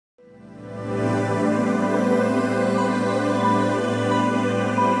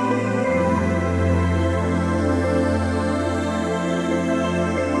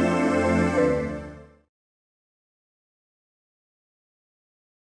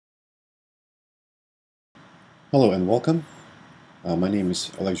Hello and welcome. My name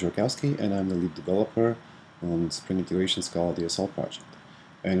is IntelliJ and I'm the lead developer on Spring Integration Scala DSL project.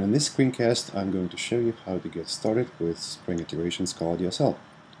 And in this screencast, I'm going to show you how to get started with Spring Integration Scala DSL.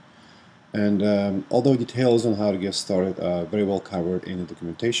 And although details on how to get started are very well covered in the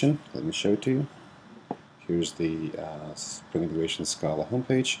documentation, let me show it to you. Here's the Spring Integration Scala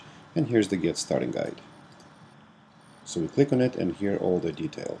homepage, and here's the Get Started guide. So we click on it, and here are all the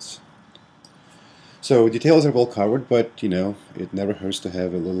details. So details are well covered, but it never hurts to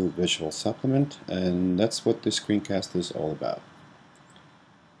have a little visual supplement, and that's what this screencast is all about.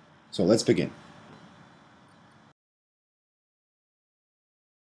 So let's begin.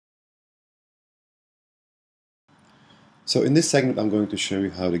 So in this segment, I'm going to show you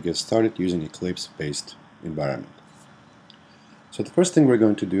how to get started using Eclipse-based environment. So the first thing we're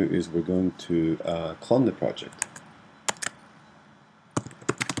going to do is we're going to clone the project.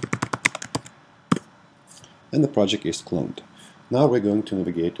 And the project is cloned. Now we're going to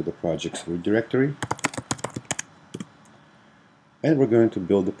navigate to the project's root directory, and we're going to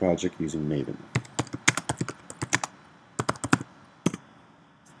build the project using Maven.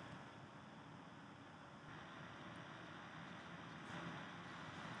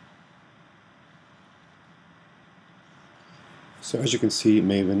 So as you can see,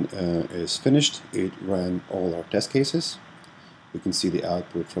 Maven is finished. It ran all our test cases. You can see the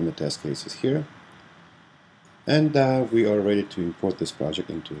output from the test cases here. And we are ready to import this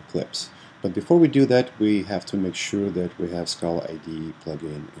project into Eclipse. But before we do that, we have to make sure that we have Scala IDE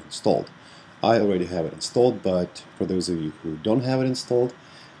plugin installed. I already have it installed, but for those of you who don't have it installed,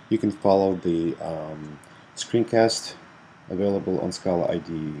 you can follow the screencast available on Scala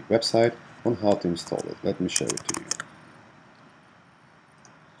IDE website on how to install it. Let me show it to you.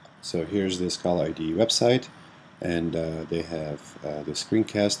 So here's the Scala IDE website, and they have the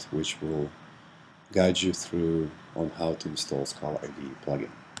screencast which will guide you through on how to install Scala IDE plugin.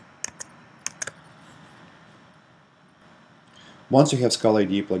 Once you have Scala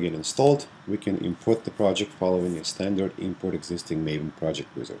IDE plugin installed, we can import the project following a standard import existing Maven project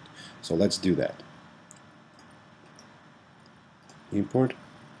wizard. So let's do that. Import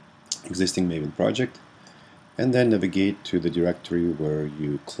existing Maven project, and then navigate to the directory where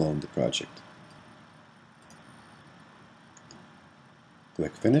you cloned the project.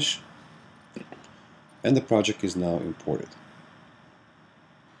 Click Finish, and the project is now imported.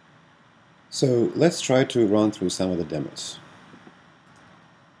 So let's try to run through some of the demos.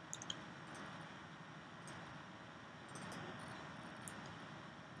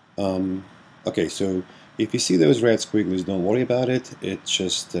 Okay, so if you see those red squigglies, don't worry about it. It's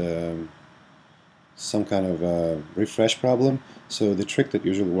just some kind of a refresh problem. So the trick that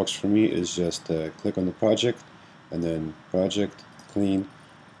usually works for me is just click on the project, and then project, clean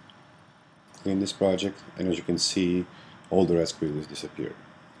this project, and as you can see, all the red squigglies disappear.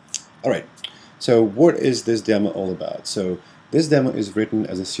 Alright, so what is this demo all about? So this demo is written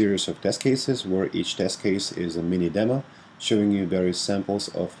as a series of test cases where each test case is a mini demo showing you various samples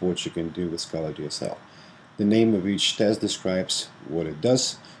of what you can do with Scala DSL. The name of each test describes what it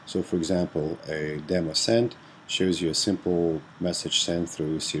does. So for example, a demo send shows you a simple message sent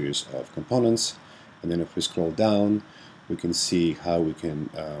through a series of components, and then if we scroll down, we can see how we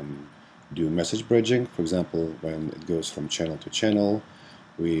can do message bridging, for example, when it goes from channel to channel.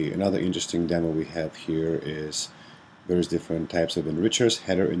 Another interesting demo we have here is various different types of enrichers,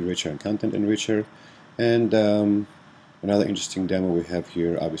 header enricher and content enricher. And another interesting demo we have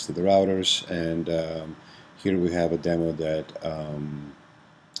here, obviously the routers, and here we have a demo that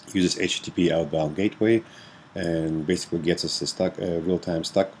uses HTTP outbound gateway and basically gets us a real-time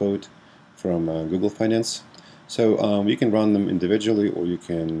stock quote from Google Finance. So you can run them individually, or you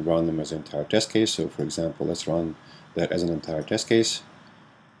can run them as an entire test case. So for example, let's run that as an entire test case.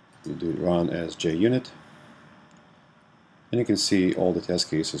 You do run as JUnit, and you can see all the test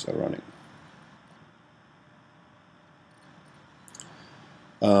cases are running.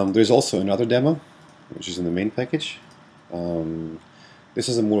 There's also another demo, which is in the main package. This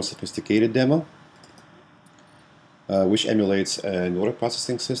is a more sophisticated demo, which emulates an order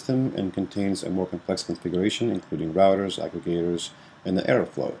processing system and contains a more complex configuration, including routers, aggregators, and the error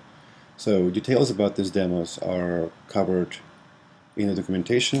flow. So details about these demos are covered in the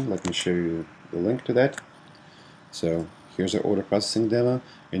documentation. Let me show you the link to that. So here's our order processing demo,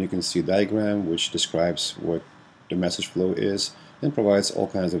 and you can see a diagram which describes what the message flow is and provides all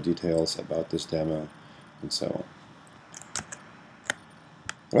kinds of details about this demo and so on.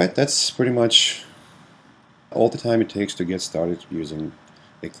 Alright, that's pretty much all the time it takes to get started using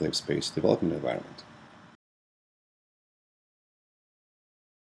Eclipse-based development environment.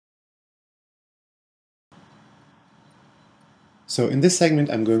 So in this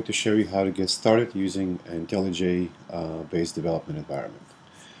segment, I'm going to show you how to get started using an IntelliJ based development environment.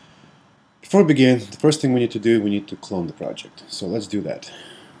 Before we begin, the first thing we need to do, we need to clone the project. So let's do that.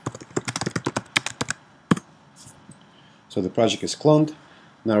 So the project is cloned.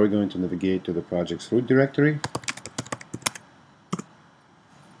 Now we're going to navigate to the project's root directory.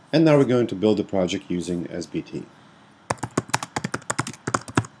 And now we're going to build the project using SBT.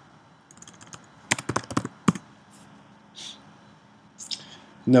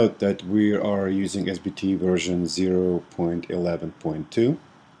 Note that we are using SBT version 0.11.2.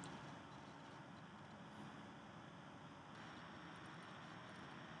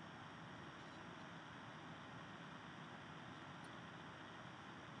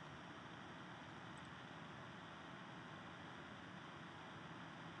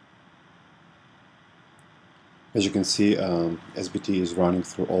 As you can see, SBT is running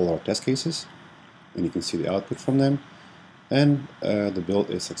through all our test cases, and you can see the output from them, and the build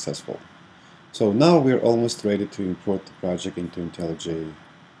is successful. So now we're almost ready to import the project into IntelliJ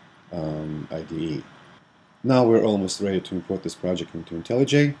IDE. Now we're almost ready to import this project into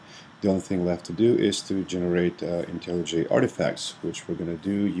IntelliJ. The only thing left to do is to generate IntelliJ artifacts, which we're going to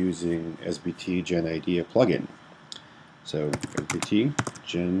do using SBT Gen IDEA plugin. So SBT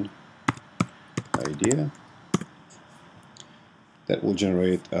Gen IDEA. That will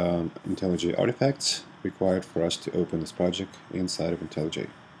generate IntelliJ artifacts required for us to open this project inside of IntelliJ.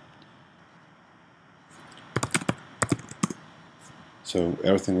 So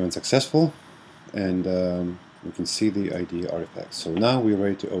everything went successful, and we can see the IDEA artifacts. So now we're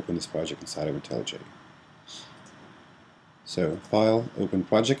ready to open this project inside of IntelliJ. So File, Open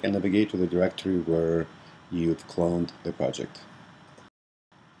Project, and navigate to the directory where you've cloned the project.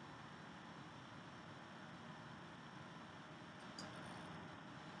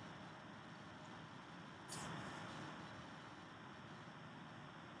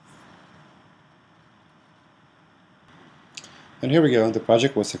 And here we go, the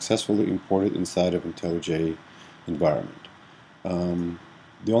project was successfully imported inside of IntelliJ environment.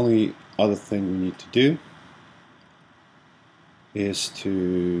 The only other thing we need to do is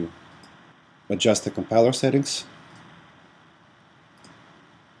to adjust the compiler settings.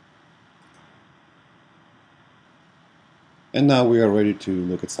 And now we are ready to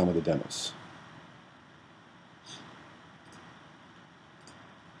look at some of the demos.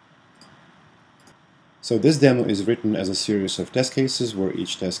 So this demo is written as a series of test cases where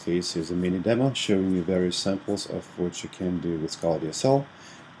each test case is a mini demo showing you various samples of what you can do with Scala DSL.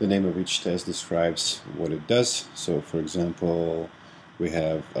 The name of each test describes what it does. So for example, we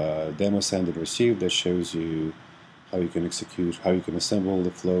have a demo send and receive that shows you how you can execute, how you can assemble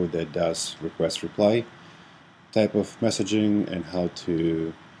the flow that does request reply type of messaging and how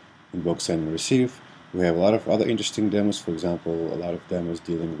to invoke send and receive. We have a lot of other interesting demos, for example, a lot of demos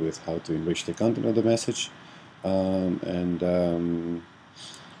dealing with how to enrich the content of the message. Here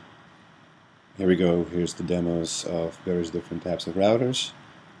we go, here's the demos of various different types of routers.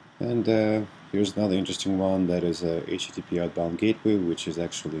 And here's another interesting one that is a HTTP outbound gateway, which is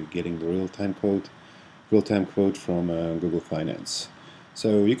actually getting the real-time quote from Google Finance.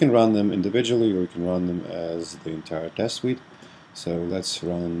 So you can run them individually or you can run them as the entire test suite. So let's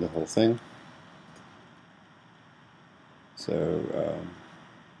run the whole thing. So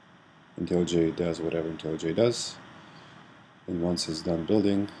IntelliJ does whatever IntelliJ does, and once it's done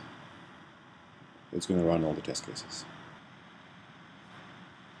building, it's going to run all the test cases.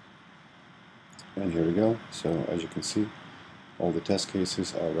 And here we go. So as you can see, all the test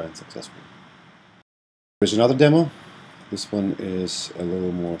cases are ran successfully. There's another demo. This one is a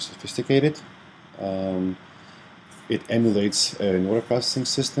little more sophisticated. It emulates an order processing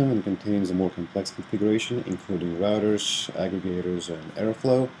system and contains a more complex configuration, including routers, aggregators, and error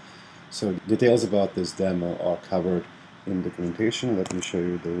flow. So details about this demo are covered in documentation. Let me show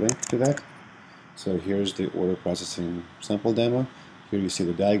you the link to that. So here's the order processing sample demo. Here you see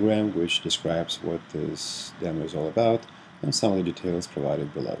the diagram, which describes what this demo is all about, and some of the details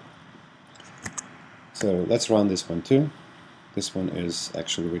provided below. So let's run this one too. This one is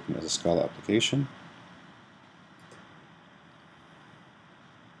actually written as a Scala application.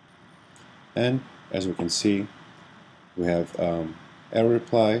 And as we can see, we have error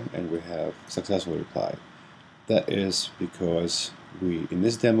reply and we have successful reply. That is because in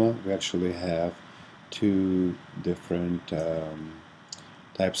this demo, we actually have two different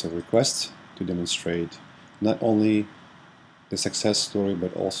types of requests to demonstrate not only the success story,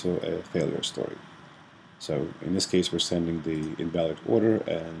 but also a failure story. So in this case, we're sending the invalid order,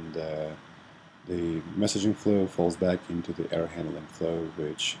 and the messaging flow falls back into the error handling flow,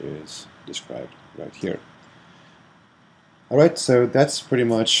 which is described right here. Alright, so that's pretty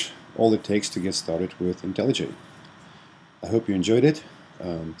much all it takes to get started with IntelliJ. I hope you enjoyed it.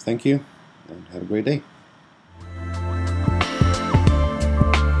 Thank you, and have a great day.